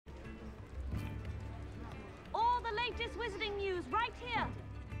latest wizarding news right here.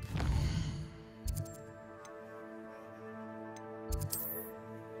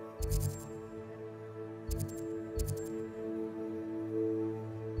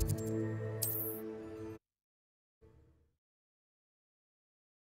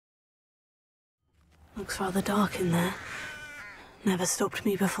 Looks rather dark in there. Never stopped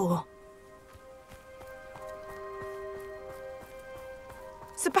me before.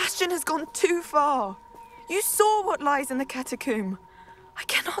 Sebastian has gone too far. You saw what lies in the catacomb. I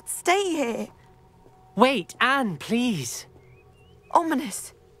cannot stay here. Wait, Anne, please.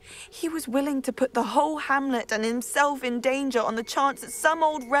 Ominous. He was willing to put the whole hamlet and himself in danger on the chance that some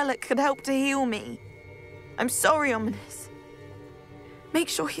old relic could help to heal me. I'm sorry, Ominous. Make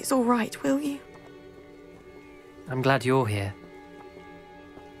sure he's all right, will you? I'm glad you're here.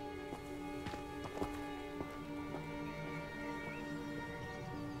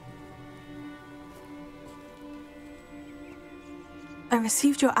 I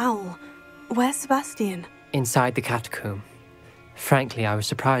received your owl. Where's Sebastian? Inside the catacomb. Frankly, I was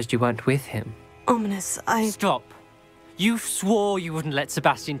surprised you weren't with him. Ominous, Stop! You swore you wouldn't let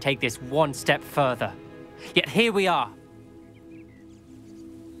Sebastian take this one step further. Yet here we are.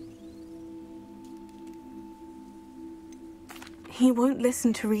 He won't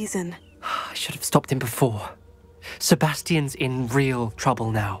listen to reason. I should have stopped him before. Sebastian's in real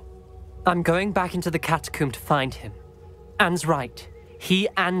trouble now. I'm going back into the catacomb to find him. Anne's right. He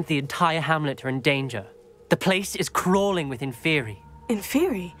and the entire hamlet are in danger. The place is crawling with Inferi.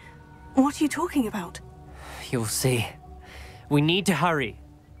 Inferi? What are you talking about? You'll see. We need to hurry.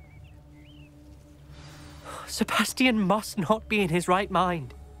 Sebastian must not be in his right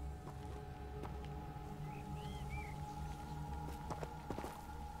mind.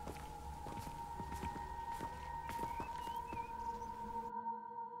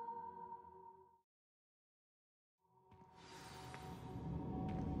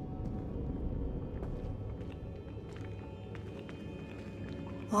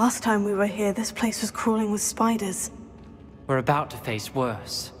 Last time we were here, this place was crawling with spiders. We're about to face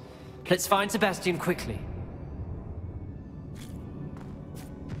worse. Let's find Sebastian quickly.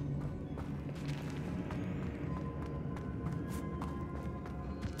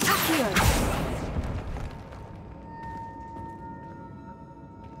 Accio!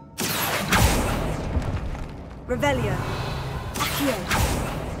 Revelio! Accio!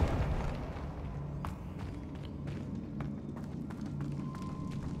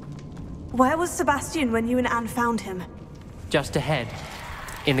 Where was Sebastian when you and Anne found him? Just ahead,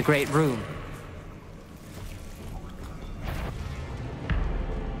 in the Great Room.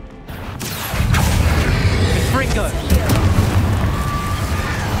 Fringo!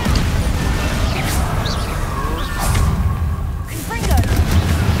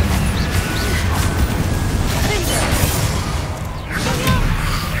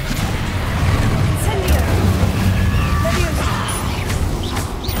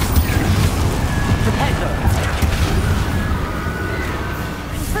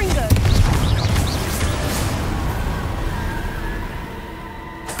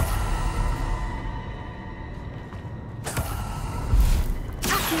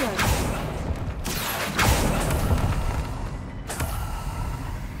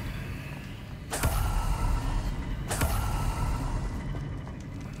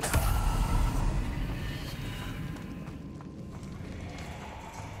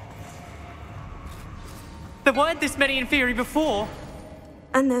 There weren't this many Inferi before.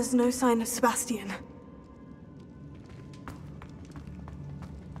 And there's no sign of Sebastian.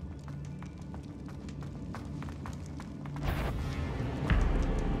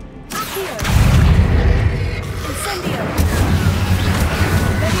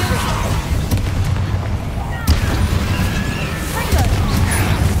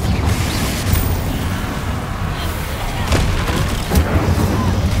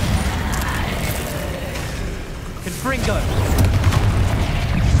 Fringo!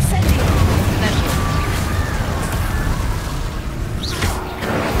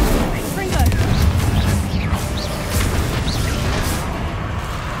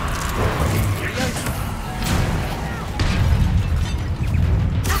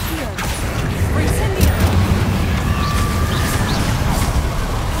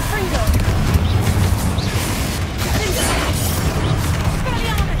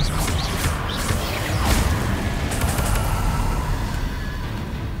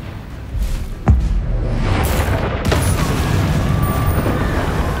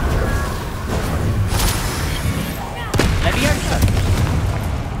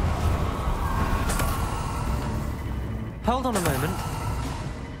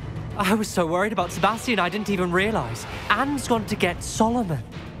 I was so worried about Sebastian I didn't even realize. Anne's gone to get Solomon.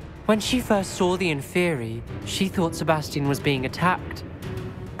 When she first saw the Inferi, she thought Sebastian was being attacked.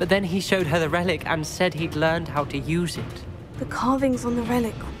 But then he showed her the relic and said he'd learned how to use it. The carvings on the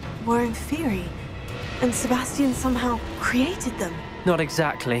relic were Inferi, and Sebastian somehow created them. Not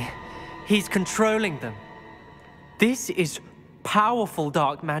exactly. He's controlling them. This is powerful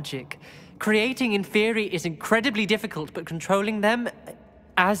dark magic. Creating Inferi is incredibly difficult, but controlling them...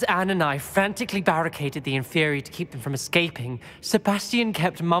 As Anne and I frantically barricaded the Inferi to keep them from escaping, Sebastian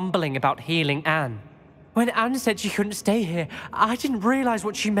kept mumbling about healing Anne. When Anne said she couldn't stay here, I didn't realize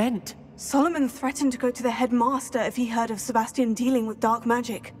what she meant. Solomon threatened to go to the headmaster if he heard of Sebastian dealing with dark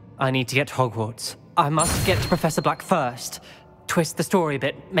magic. I need to get to Hogwarts. I must get to Professor Black first. Twist the story a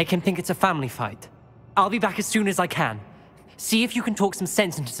bit, make him think it's a family fight. I'll be back as soon as I can. See if you can talk some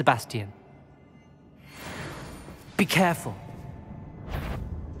sense into Sebastian. Be careful.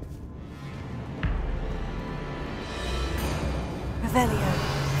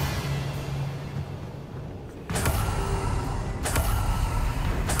 Revelio.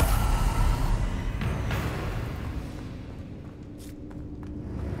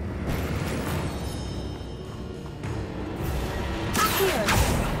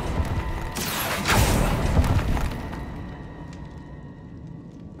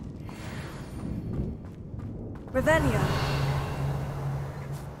 Revelio.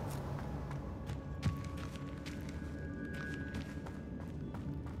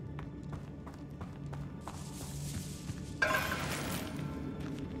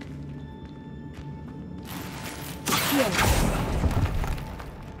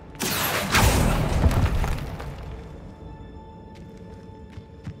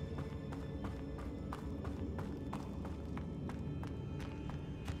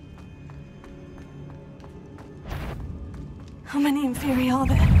 How many Inferi are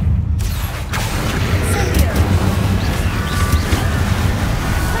there?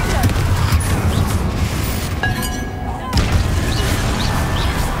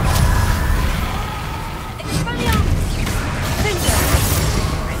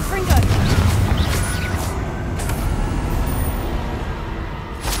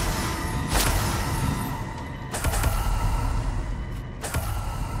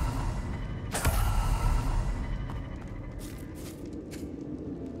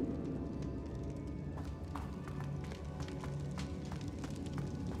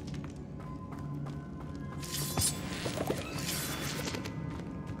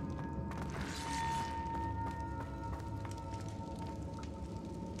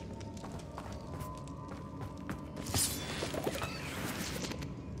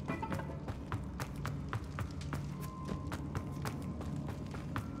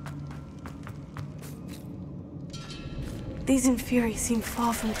 These Inferi seem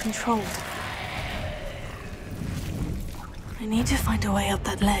far from controlled. I need to find a way up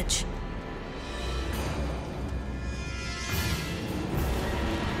that ledge.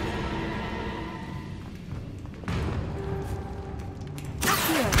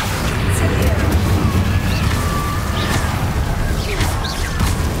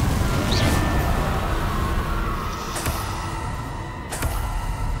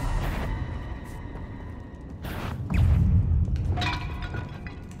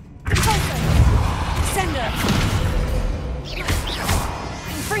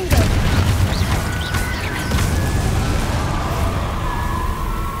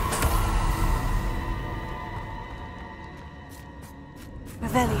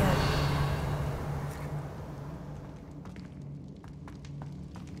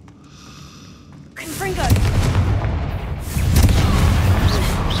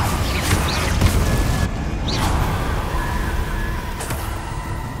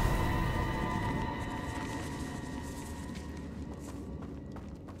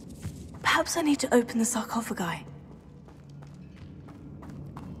 Perhaps I need to open the sarcophagi.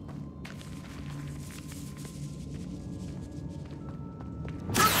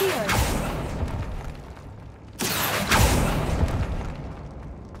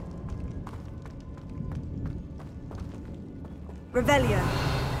 Revelio.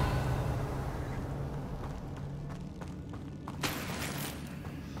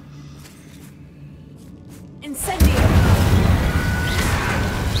 Incendio.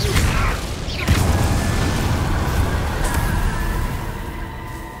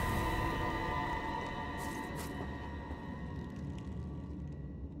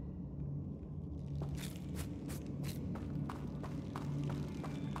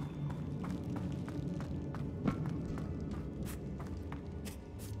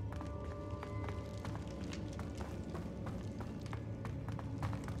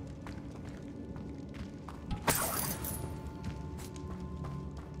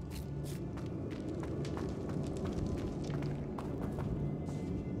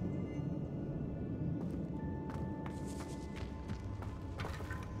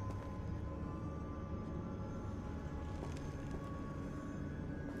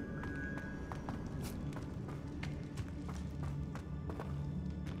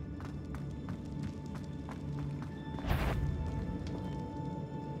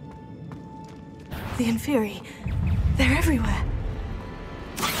 The Inferi. They're everywhere.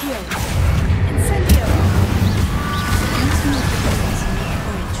 Accio. Incendio.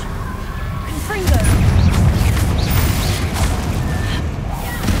 Confringo.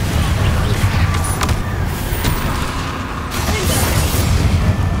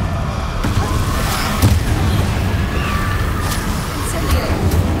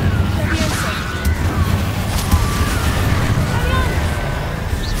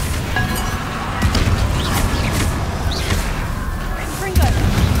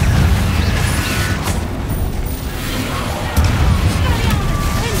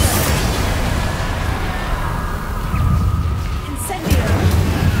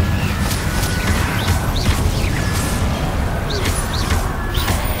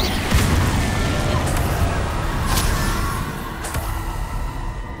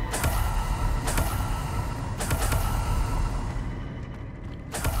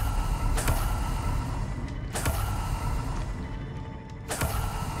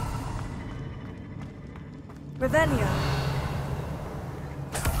 Revelio.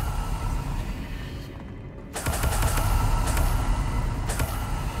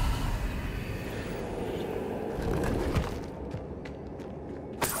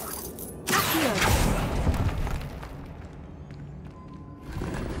 Accio.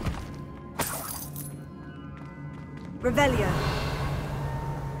 Revelio.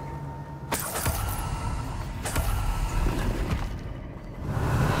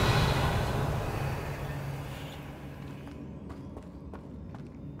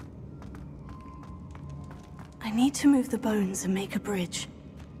 I need to move the bones and make a bridge.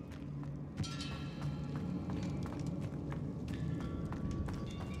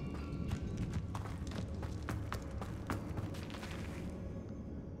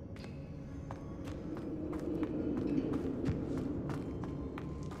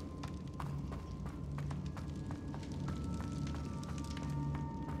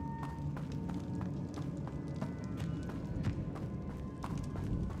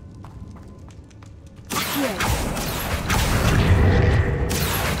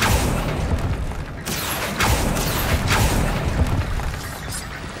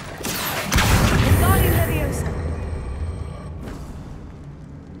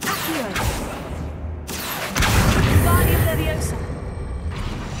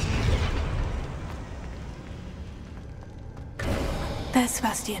 There's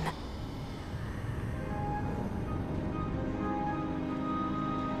Sebastian.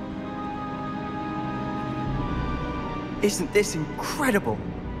 Isn't this incredible?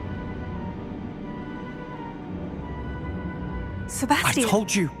 Sebastian! I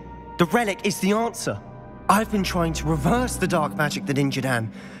told you! The relic is the answer! I've been trying to reverse the dark magic that injured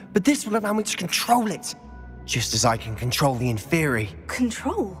Anne, but this will allow me to control it! Just as I can control the Inferi.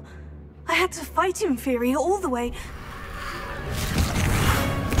 Control? I had to fight Inferi all the way...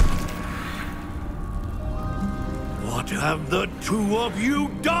 What have the two of you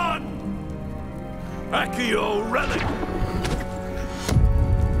done? Accio relic!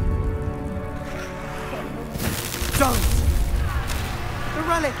 Don't! The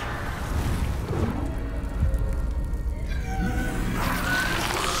relic!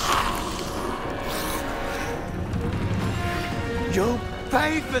 You'll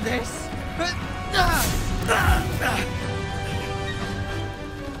pay for this! But...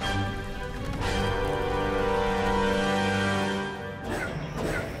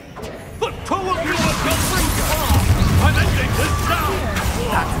 The two of you have gone too far! I'm ending this now!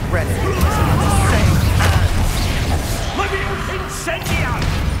 That relic is insane! Levios incendiar!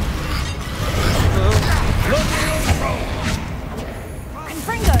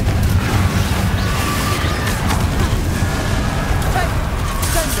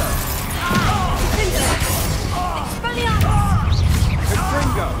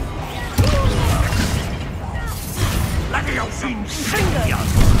 Confringo. Levios incendiar!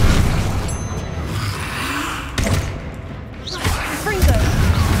 Confringo.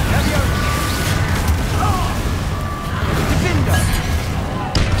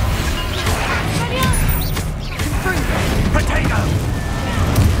 Potato!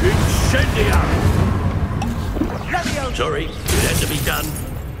 Incendiar! Sorry, it had to be done.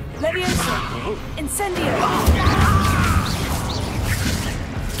 Leviosa. Incendio.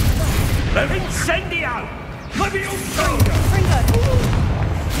 Incendiar! Leviosa! Confringo.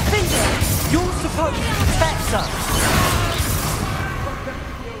 Confringo. You're supposed to protect us!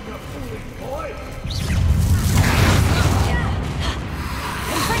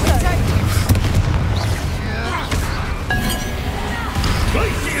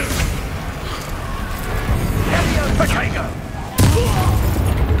 Glacius! Potato!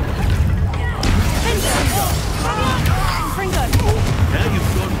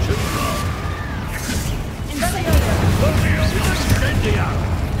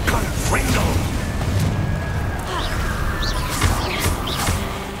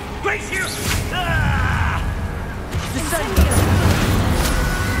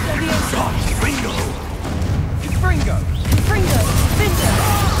 Fringo! Fringo! Fringo! Vinder!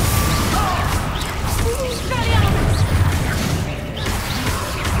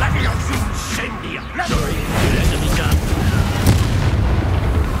 Fladiais incendia! Sorry, enemy gun.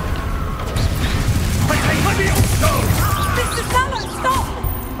 Let me go! Mr. Sallow, stop!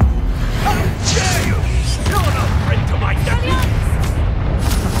 How dare you! You're no friend to my nephew!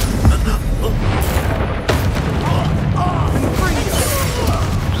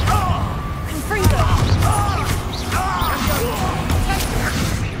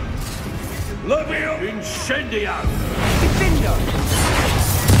 Levio incendio!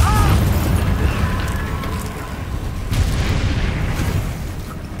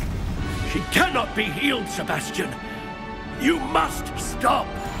 She cannot be healed, Sebastian. You must stop.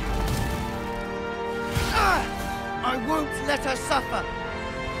 I won't let her suffer!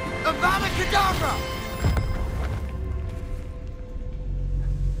 Avada Kedavra!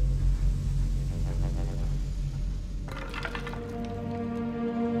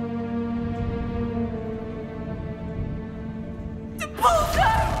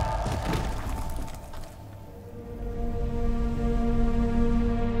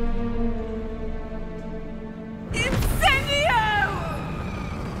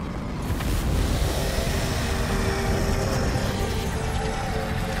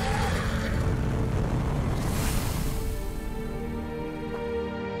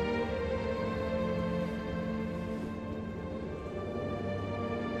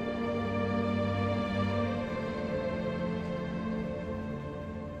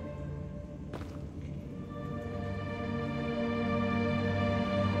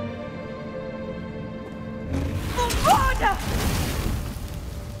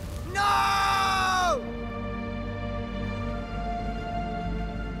 No!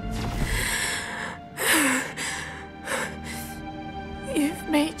 You've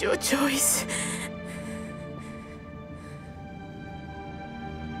made your choice.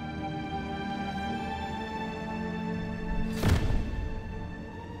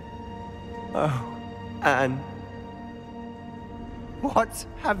 Oh, Anne. What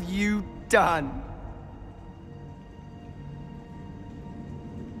have you done?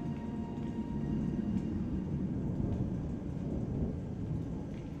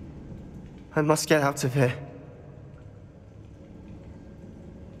 I must get out of here.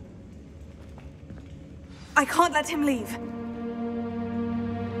 I can't let him leave.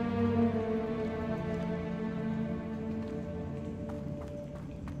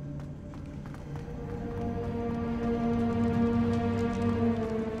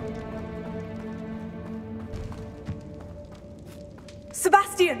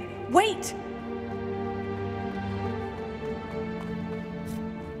 Sebastian, wait!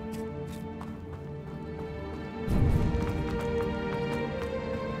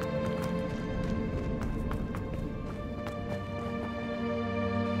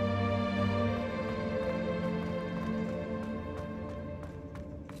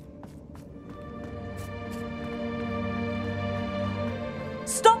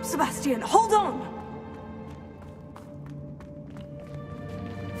 Stop, Sebastian! Hold on!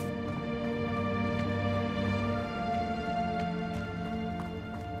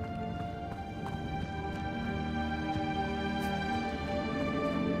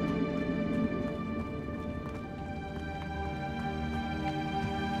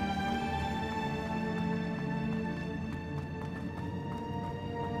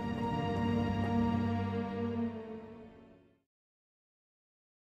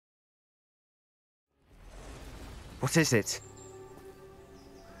 What is it?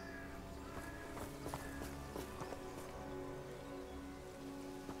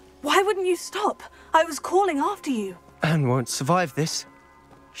 Why wouldn't you stop? I was calling after you. Anne won't survive this.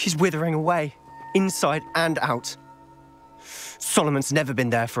 She's withering away, inside and out. Solomon's never been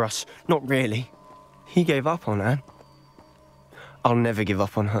there for us, not really. He gave up on Anne. I'll never give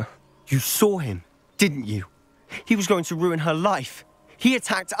up on her. You saw him, didn't you? He was going to ruin her life. He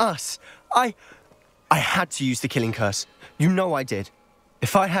attacked us. I had to use the killing curse. You know I did.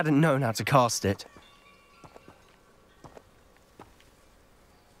 If I hadn't known how to cast it...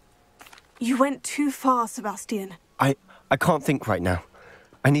 You went too far, Sebastian. I can't think right now.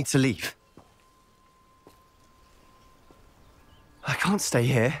 I need to leave. I can't stay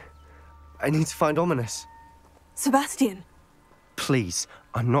here. I need to find Ominous. Sebastian. Please,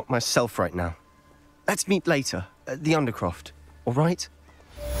 I'm not myself right now. Let's meet later, at the Undercroft, all right?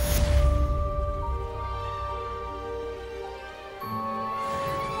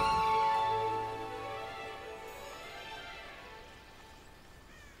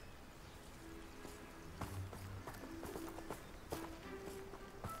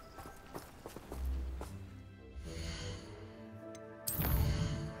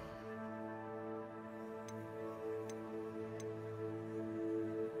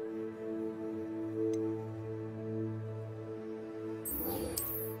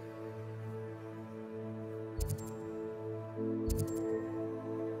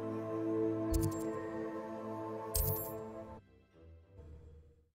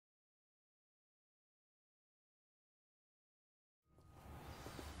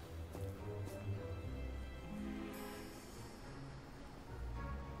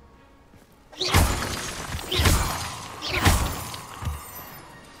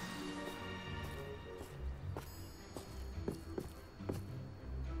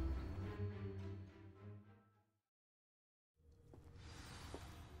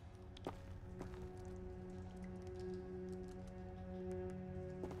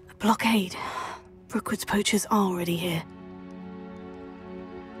 blockade. Brookwood's poachers are already here.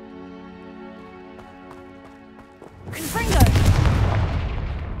 Confringo!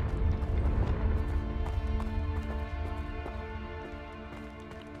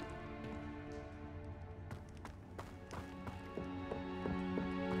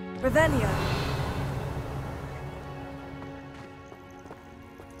 Revelio.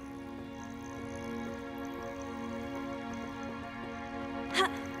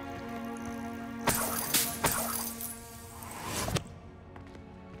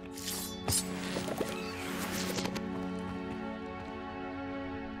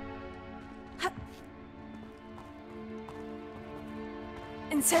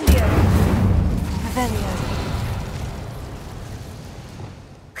 Incendio. Revelio.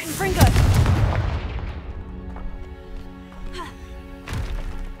 Confringo.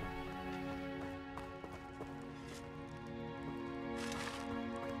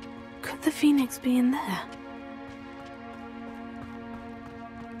 Could the Phoenix be in there?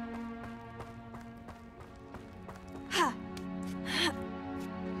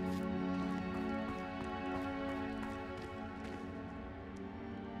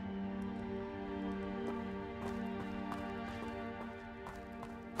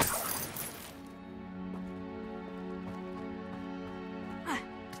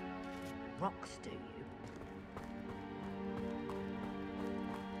 Rocks, do you?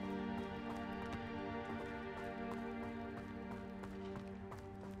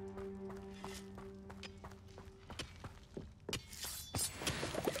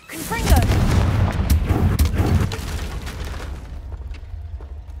 Confringo!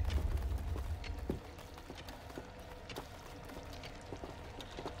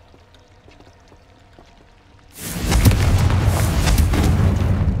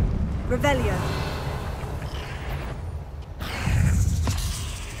 Revelio.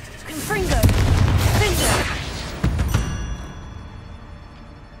 Confringo! Finger!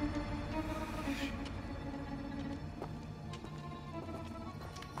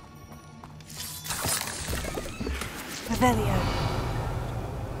 Revelio.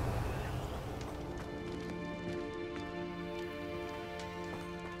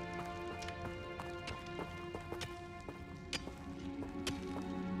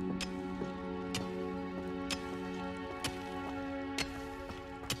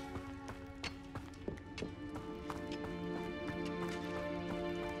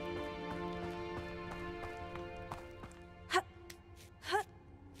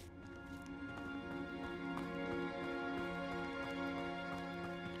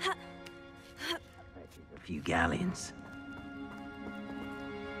 A few galleons.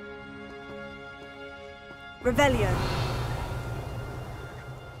 Revelio.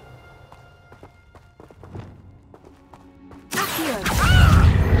 Accio.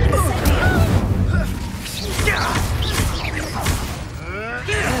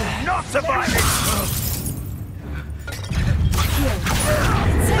 Not surviving!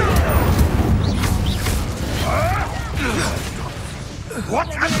 What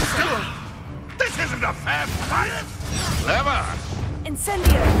have you done? This isn't a fair fight! Clever!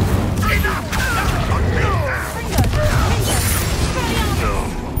 Incendio. Enough! Put me down!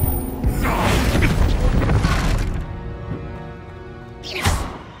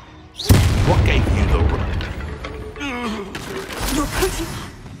 What gave you the right? You're putting...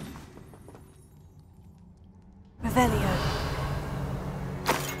 Revelio.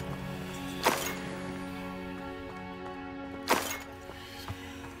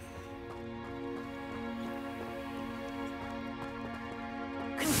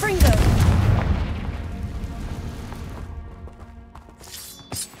 Confringo!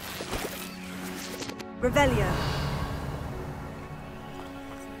 Revelio.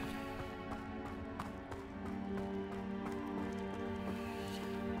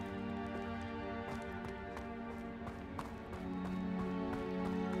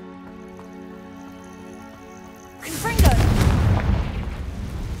 Confringo!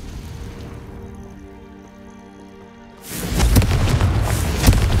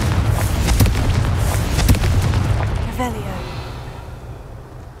 Revelio.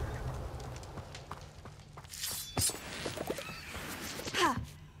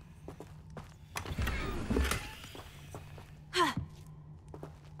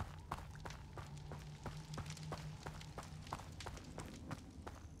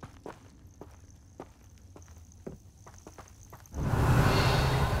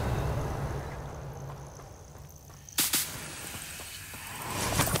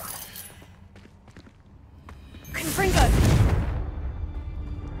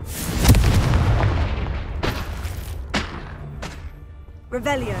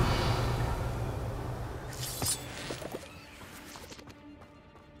 Revelio.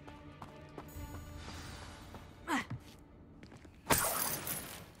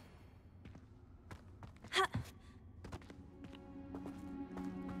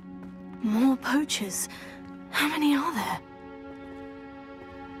 More poachers. How many are there?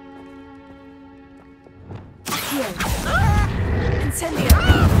 Incendio.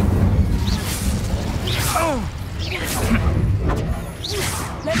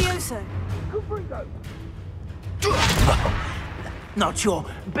 Levioso. Not your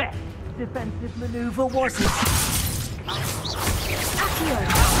best defensive maneuver, was it? Accio.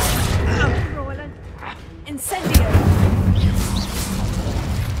 Incendio.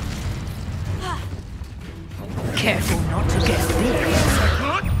 Careful not to get this.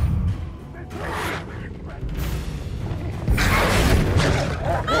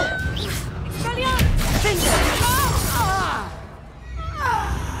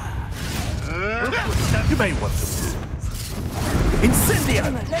 You may want to move. Incendio!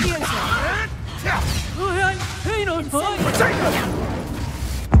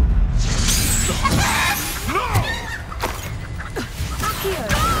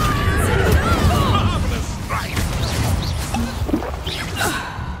 Marvelous strike!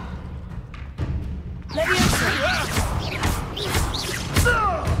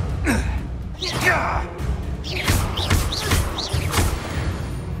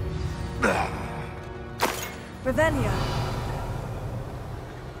 Revelio.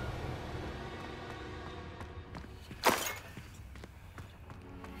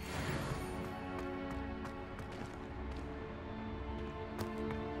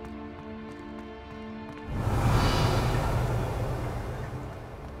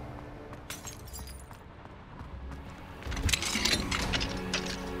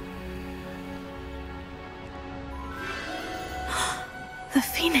 The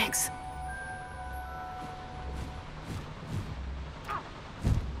Phoenix.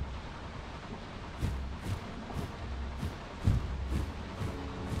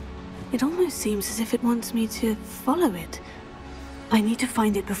 It almost seems as if it wants me to follow it. I need to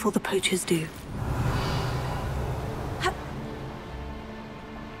find it before the poachers do.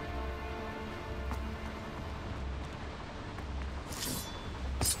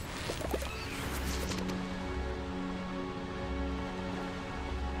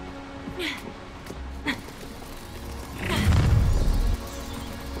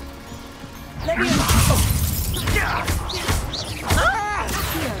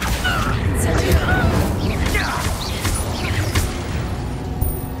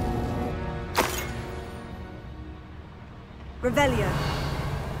 Revelio.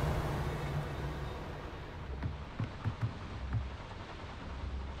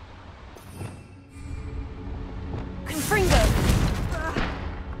 Confringo.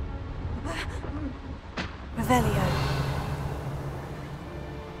 Revelio.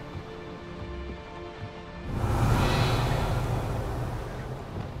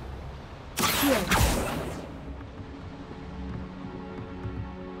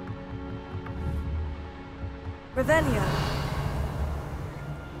 Revelio.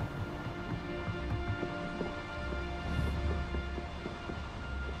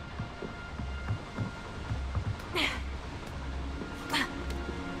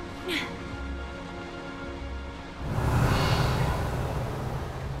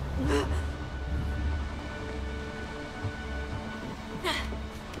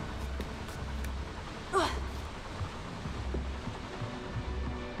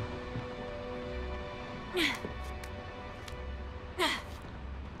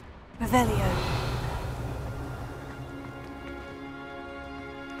 Revelio.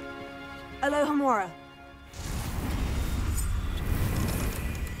 Alohomora.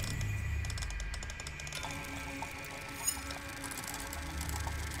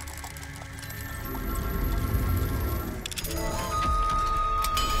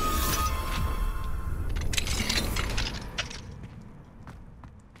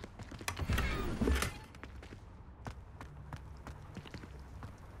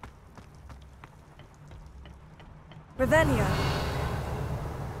 Revelio.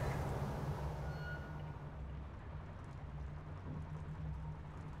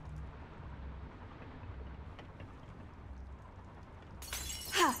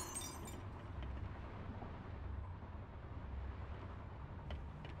 Ha.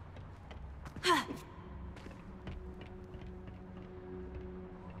 Ha.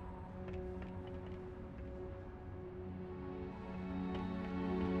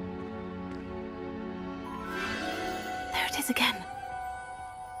 There it is again.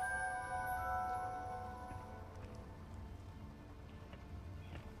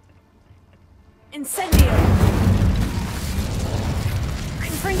 Incendio!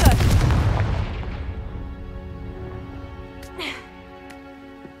 Confringo!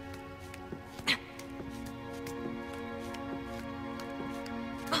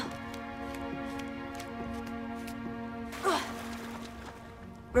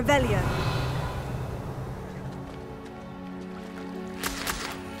 Revelio.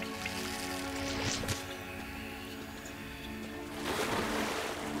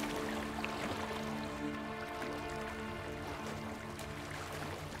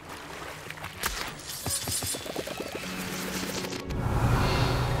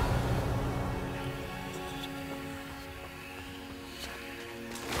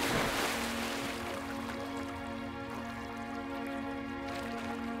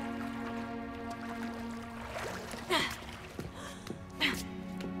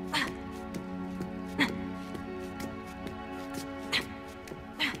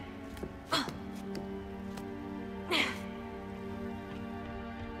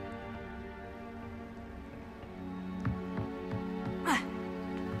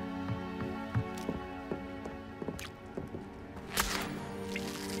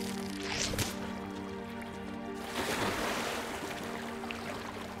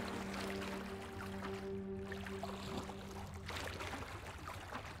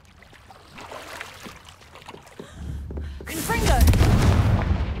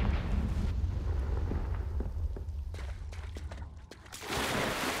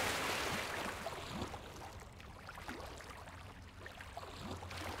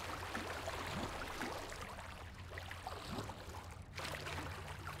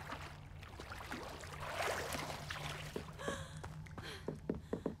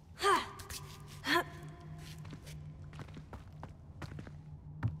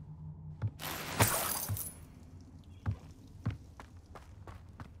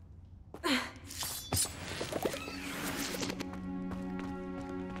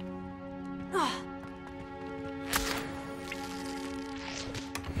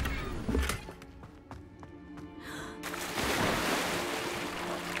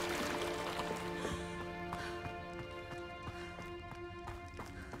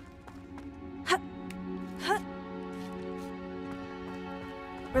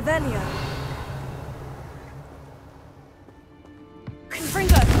 Revelio.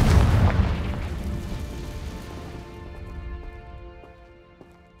 Confringo.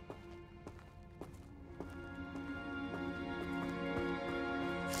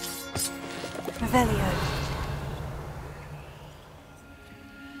 Revelio.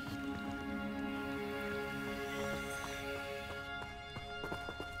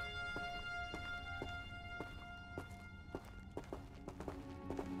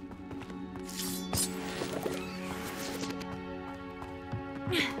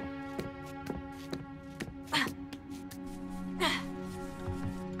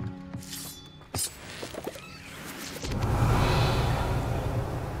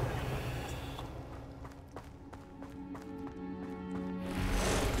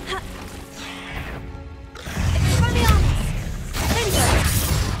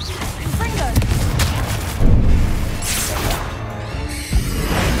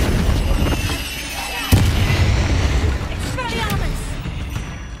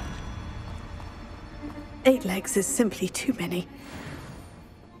 Eight legs is simply too many.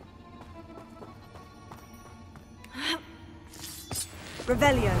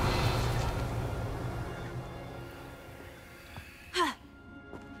 Revelio.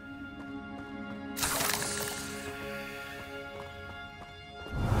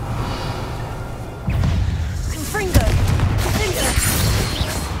 Confringo.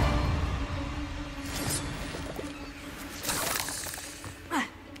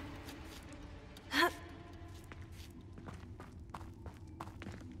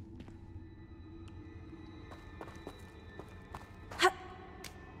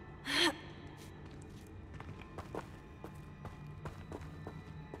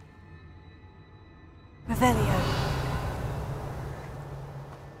 Revelio.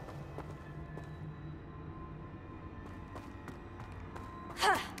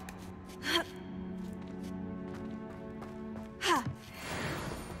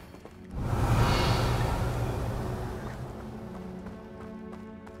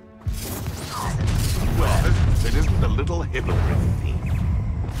 Well, it isn't a little hypocrite thief.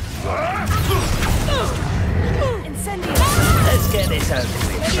 Incendio. Let's get this over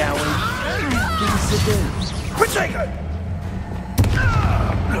with, shall we? Things to do. Protego!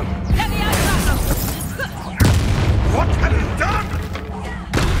 What have you done?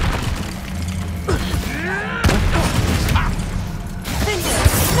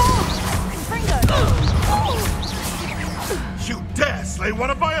 Confringo. slay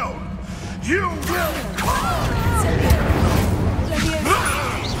one of my own. You will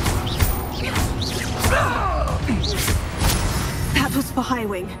That was for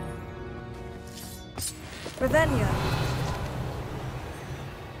Highwing. Revelio.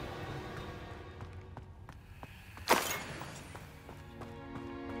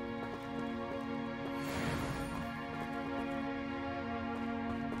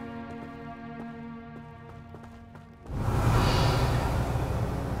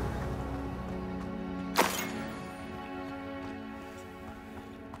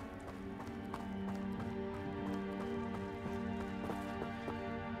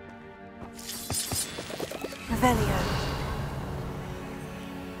 Revelio.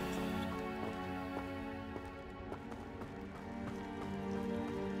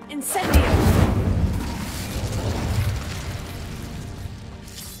 Incendio.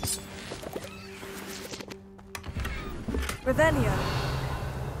 Revelio.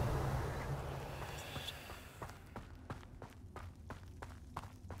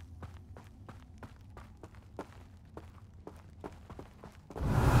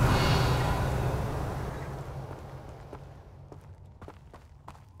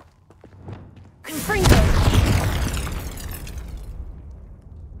 Confringo.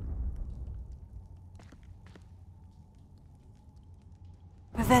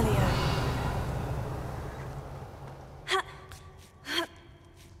 Revelio.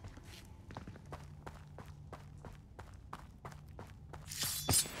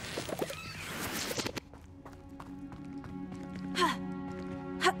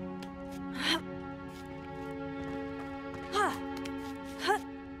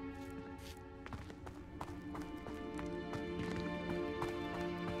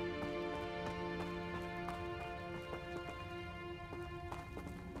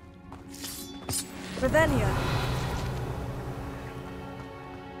 Revelio.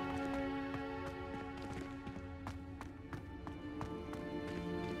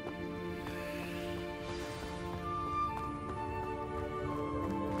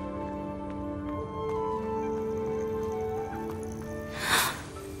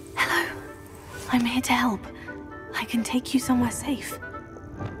 Hello. I'm here to help. I can take you somewhere safe.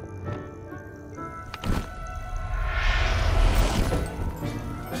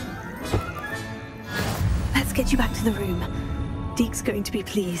 Let's get you back to the room. Deke's going to be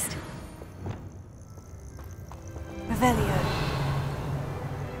pleased. Revelio.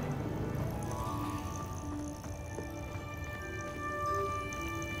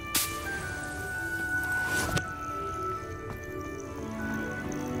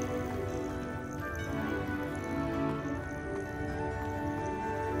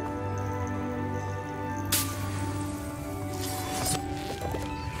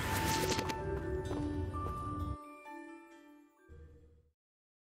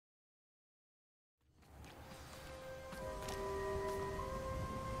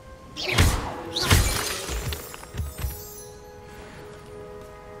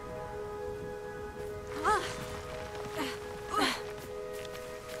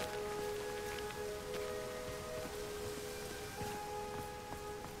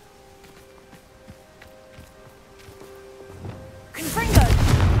 Confringo.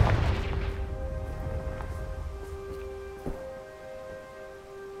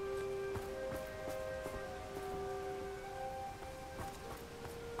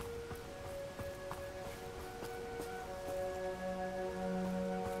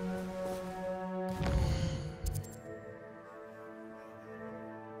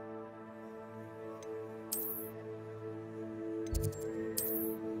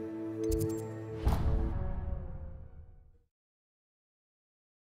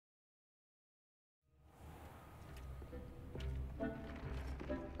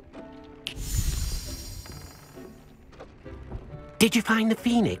 Did you find the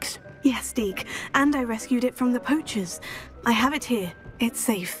phoenix? Yes, Deke. And I rescued it from the poachers. I have it here. It's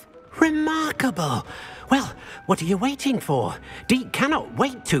safe. Remarkable! Well, what are you waiting for? Deke cannot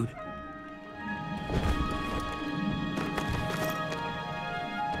wait to...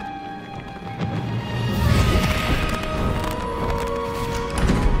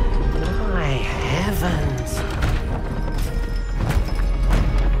 My heavens!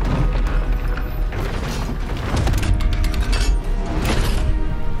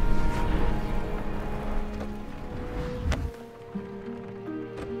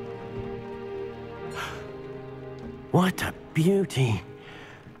 What a beauty!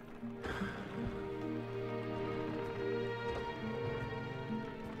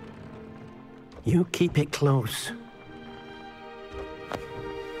 You keep it close.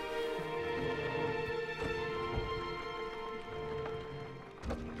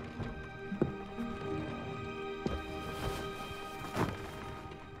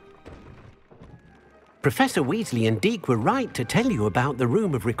 Professor Weasley and Deke were right to tell you about the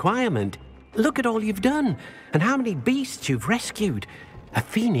Room of Requirement. Look at all you've done, and how many beasts you've rescued. A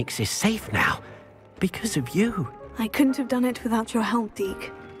phoenix is safe now, because of you. I couldn't have done it without your help,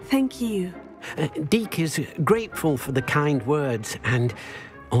 Deke. Thank you. Deke is grateful for the kind words, and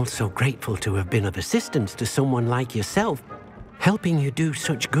also grateful to have been of assistance to someone like yourself. Helping you do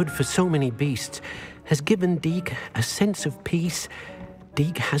such good for so many beasts has given Deke a sense of peace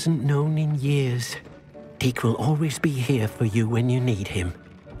Deke hasn't known in years. Deke will always be here for you when you need him.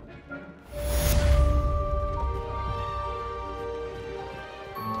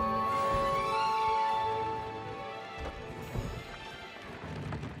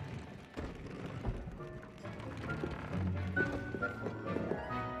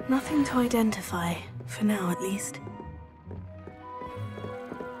 Nothing to identify, for now at least.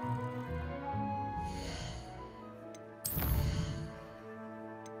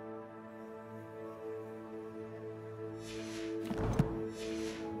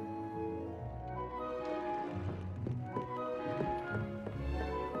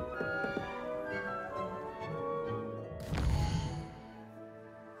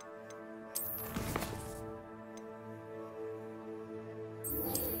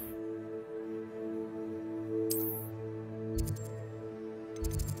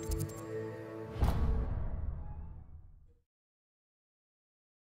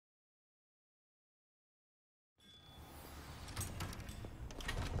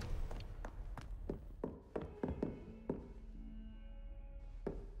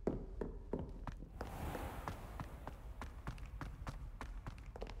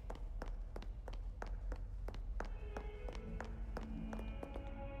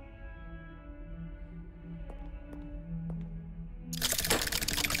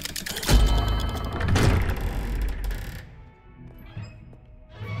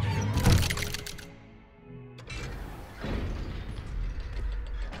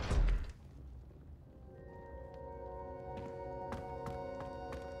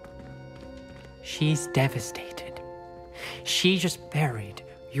 She's devastated. She just buried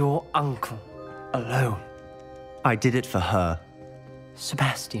your uncle alone. I did it for her.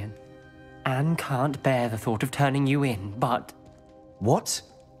 Sebastian, Anne can't bear the thought of turning you in, but... What?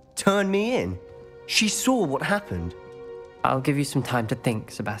 Turn me in? She saw what happened. I'll give you some time to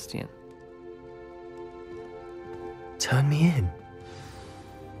think, Sebastian. Turn me in?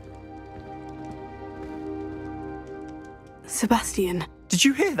 Sebastian. Did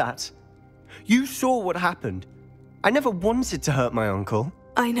you hear that? You saw what happened. I never wanted to hurt my uncle.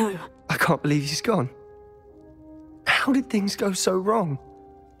 I know. I can't believe he's gone. How did things go so wrong?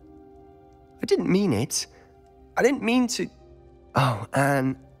 I didn't mean it. I didn't mean to... Oh,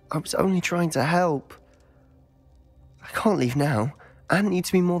 Anne, I was only trying to help. I can't leave now. Anne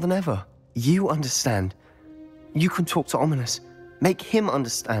needs me more than ever. You understand. You can talk to Ominous. Make him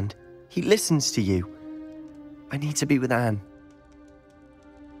understand. He listens to you. I need to be with Anne.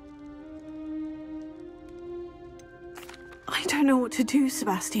 I don't know what to do,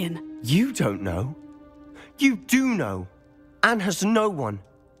 Sebastian. You don't know. You do know. Anne has no one.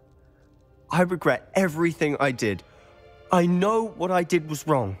 I regret everything I did. I know what I did was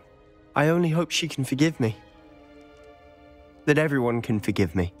wrong. I only hope she can forgive me. That everyone can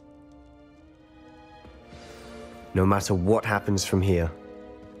forgive me. No matter what happens from here,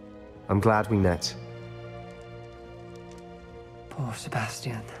 I'm glad we met. Poor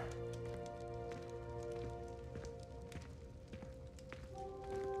Sebastian.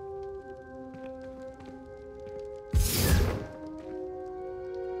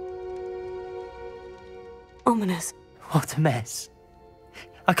 Ominous. What a mess.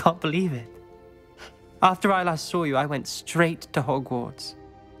 I can't believe it. After I last saw you, I went straight to Hogwarts.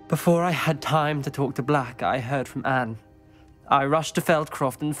 Before I had time to talk to Black, I heard from Anne. I rushed to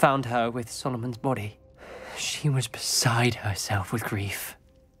Feldcroft and found her with Solomon's body. She was beside herself with grief.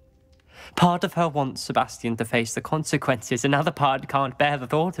 Part of her wants Sebastian to face the consequences, another part can't bear the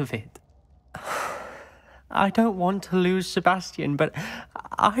thought of it. I don't want to lose Sebastian, but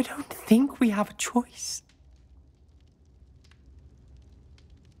I don't think we have a choice.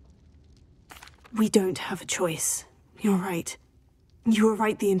 We don't have a choice. You're right. You were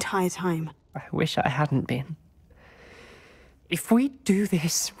right the entire time. I wish I hadn't been. If we do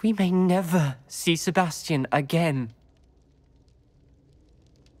this, we may never see Sebastian again.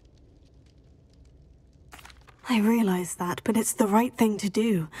 I realize that, but it's the right thing to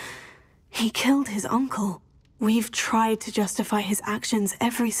do. He killed his uncle. We've tried to justify his actions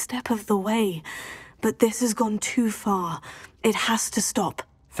every step of the way, but this has gone too far. It has to stop.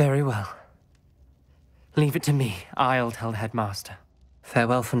 Very well. Leave it to me. I'll tell the headmaster.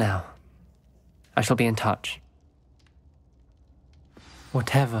 Farewell for now. I shall be in touch.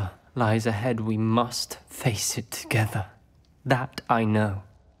 Whatever lies ahead, we must face it together. That I know.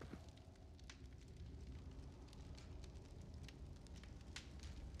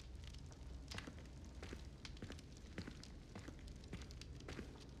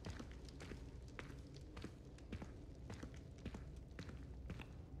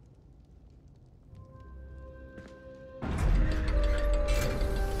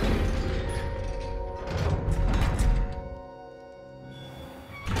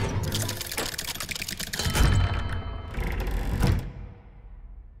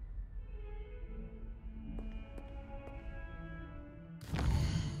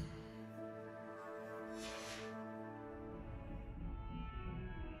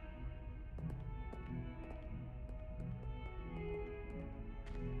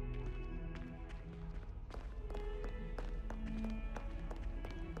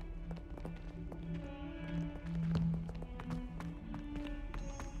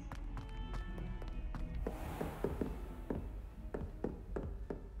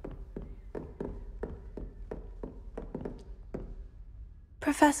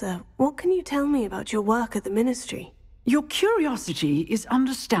 Professor, what can you tell me about your work at the Ministry? Your curiosity is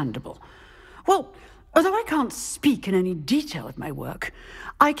understandable. Well, although I can't speak in any detail of my work,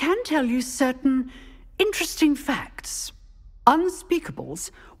 I can tell you certain interesting facts.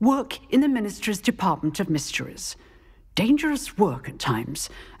 Unspeakables work in the Ministry's Department of Mysteries. Dangerous work at times,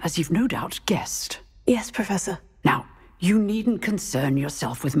 as you've no doubt guessed. Yes, Professor. Now, you needn't concern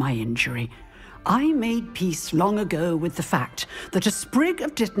yourself with my injury. I made peace long ago with the fact that a sprig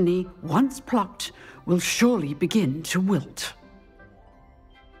of dittany, once plucked, will surely begin to wilt.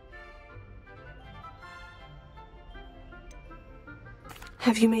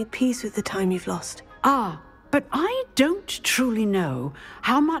 Have you made peace with the time you've lost? Ah, but I don't truly know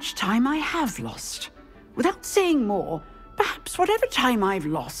how much time I have lost. Without saying more, perhaps whatever time I've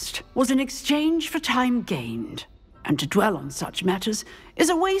lost was in exchange for time gained. And to dwell on such matters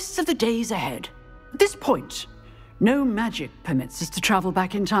is a waste of the days ahead. At this point, no magic permits us to travel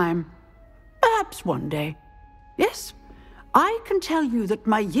back in time. Perhaps one day. Yes, I can tell you that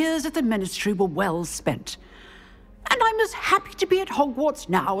my years at the Ministry were well spent. And I'm as happy to be at Hogwarts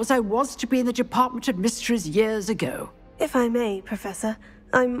now as I was to be in the Department of Mysteries years ago. If I may, Professor,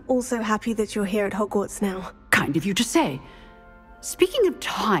 I'm also happy that you're here at Hogwarts now. Kind of you to say. Speaking of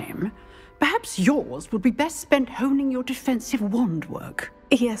time, perhaps yours would be best spent honing your defensive wand work.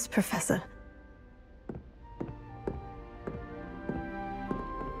 Yes, Professor.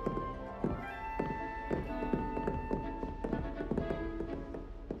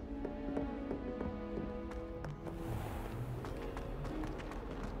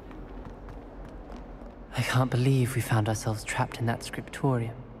 I can't believe we found ourselves trapped in that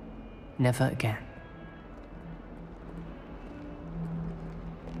scriptorium. Never again.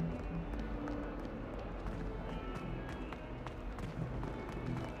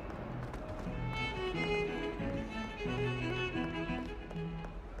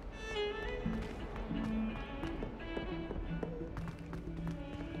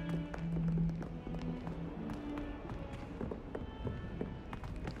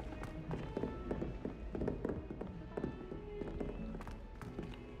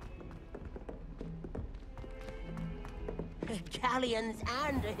 Italians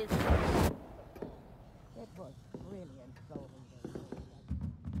and his... It was brilliant rolling those.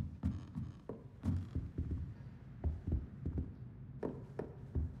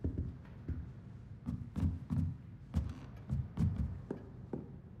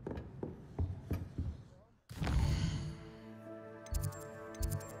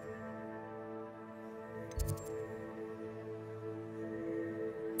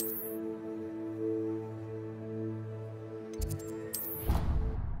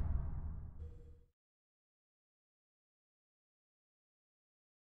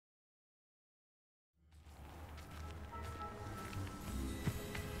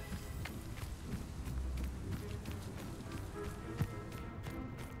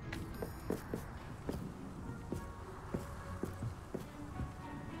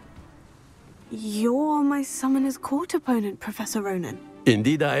 You're my Summoner's Court opponent, Professor Ronan.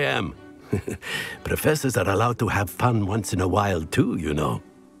 Indeed I am. Professors are allowed to have fun once in a while too, you know.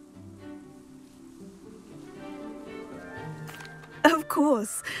 Of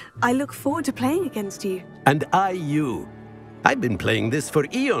course. I look forward to playing against you. And I you. I've been playing this for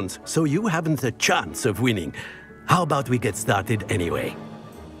eons, so you haven't a chance of winning. How about we get started anyway?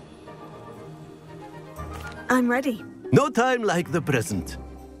 I'm ready. No time like the present.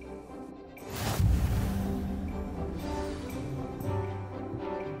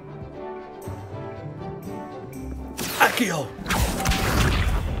 Accio!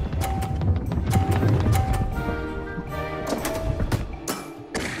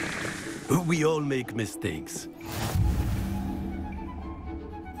 We all make mistakes.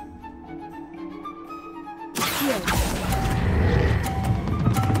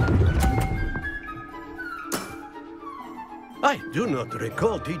 I do not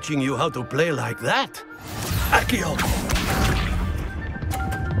recall teaching you how to play like that. Accio!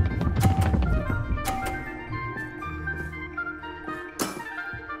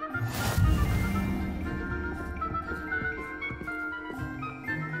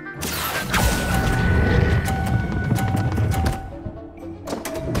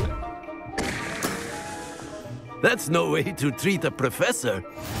 That's no way to treat a professor.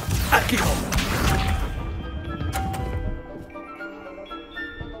 Accio!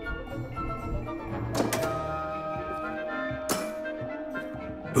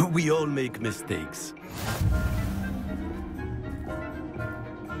 We all make mistakes.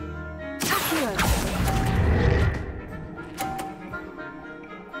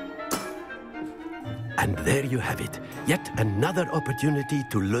 And there you have it. Yet another opportunity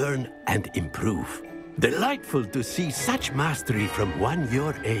to learn and improve. Delightful to see such mastery from one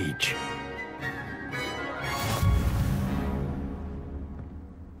your age.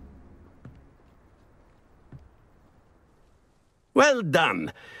 Well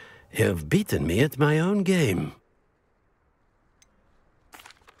done. You've beaten me at my own game.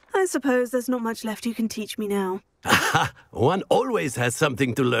 I suppose there's not much left you can teach me now. Aha! One always has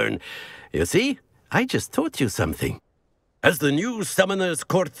something to learn. You see, I just taught you something. As the new Summoner's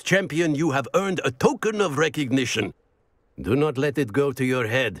Court champion, you have earned a token of recognition. Do not let it go to your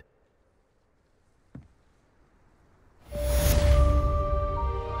head.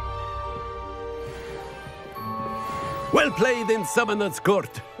 Well played in Summoner's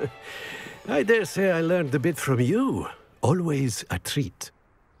Court. I dare say I learned a bit from you. Always a treat.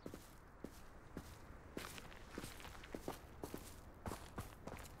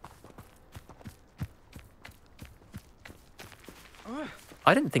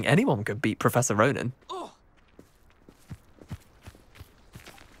 I didn't think anyone could beat Professor Ronan.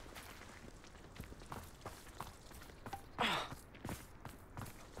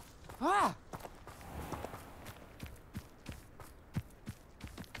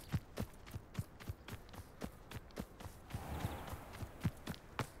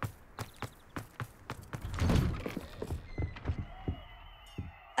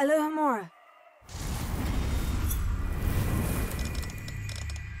 Aloha Mora.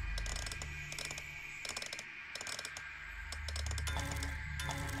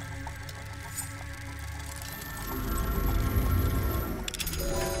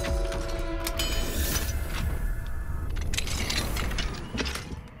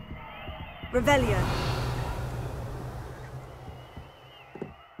 Revelio.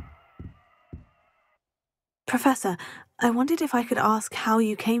 Professor, I wondered if I could ask how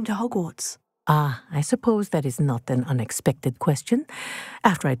you came to Hogwarts. Ah, I suppose that is not an unexpected question.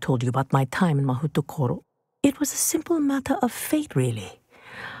 After I told you about my time in Mahutokoro, it was a simple matter of fate, really.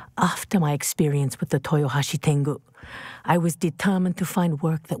 After my experience with the Toyohashi Tengu, I was determined to find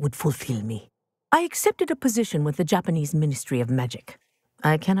work that would fulfill me. I accepted a position with the Japanese Ministry of Magic.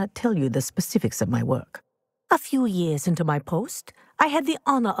 I cannot tell you the specifics of my work. A few years into my post, I had the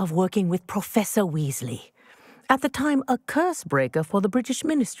honor of working with Professor Weasley, at the time a curse breaker for the British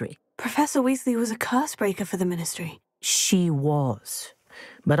Ministry. Professor Weasley was a curse breaker for the Ministry. She was.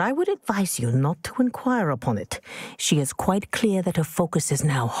 But I would advise you not to inquire upon it. She is quite clear that her focus is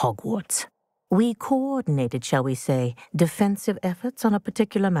now Hogwarts. We coordinated, shall we say, defensive efforts on a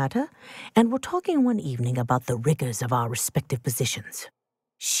particular matter, and were talking one evening about the rigors of our respective positions.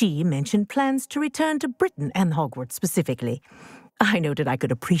 She mentioned plans to return to Britain and Hogwarts specifically. I noted I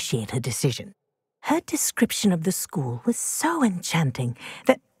could appreciate her decision. Her description of the school was so enchanting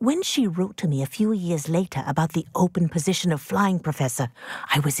that when she wrote to me a few years later about the open position of flying professor,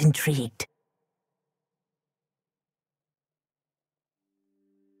 I was intrigued.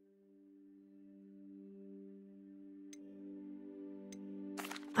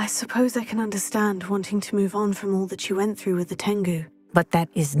 I suppose I can understand wanting to move on from all that you went through with the Tengu. But that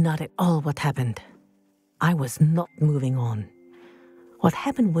is not at all what happened. I was not moving on. What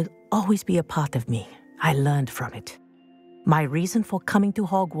happened will always be a part of me. I learned from it. My reason for coming to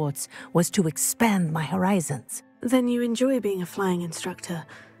Hogwarts was to expand my horizons. Then you enjoy being a flying instructor,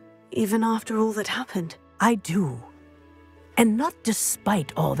 even after all that happened? I do. And not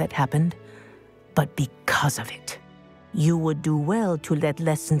despite all that happened, but because of it. You would do well to let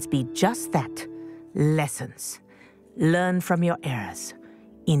lessons be just that, lessons. Learn from your errors,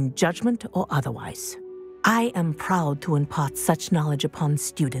 in judgment or otherwise. I am proud to impart such knowledge upon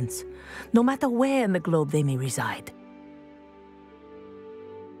students, no matter where in the globe they may reside.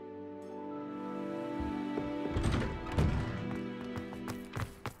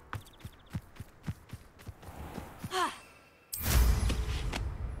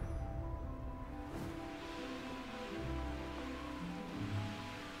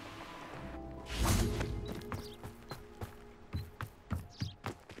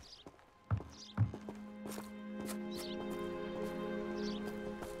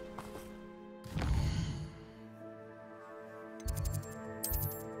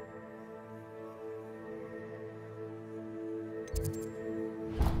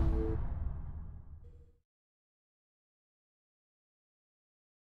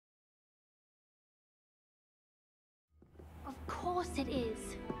 Of course it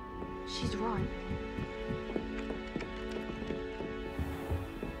is. She's right.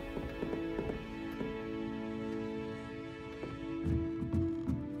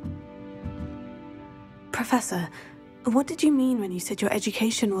 Professor, what did you mean when you said your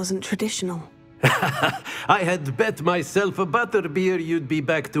education wasn't traditional? I had bet myself a butterbeer you'd be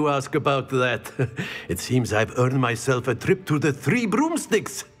back to ask about that. It seems I've earned myself a trip to the Three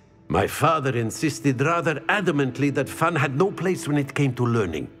Broomsticks. My father insisted rather adamantly that fun had no place when it came to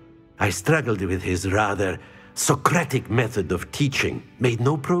learning. I struggled with his rather Socratic method of teaching, made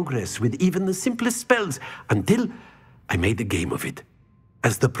no progress with even the simplest spells until I made a game of it.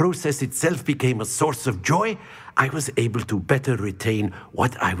 As the process itself became a source of joy, I was able to better retain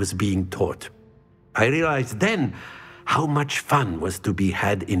what I was being taught. I realized then how much fun was to be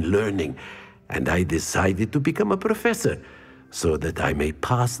had in learning, and I decided to become a professor so that I may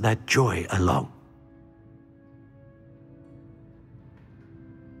pass that joy along.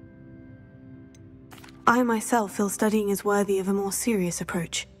 I myself feel studying is worthy of a more serious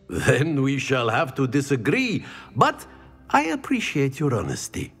approach. Then we shall have to disagree, but I appreciate your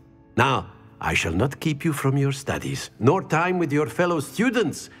honesty. Now, I shall not keep you from your studies, nor time with your fellow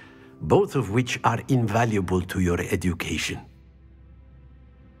students, both of which are invaluable to your education.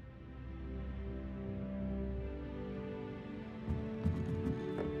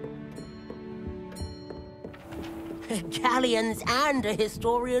 Galleons and a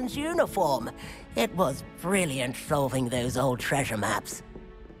historian's uniform. It was brilliant solving those old treasure maps.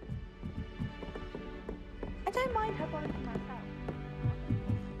 I don't mind her going to myself.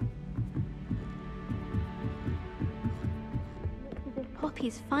 Looks as if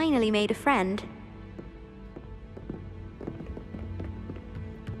Poppy's finally made a friend.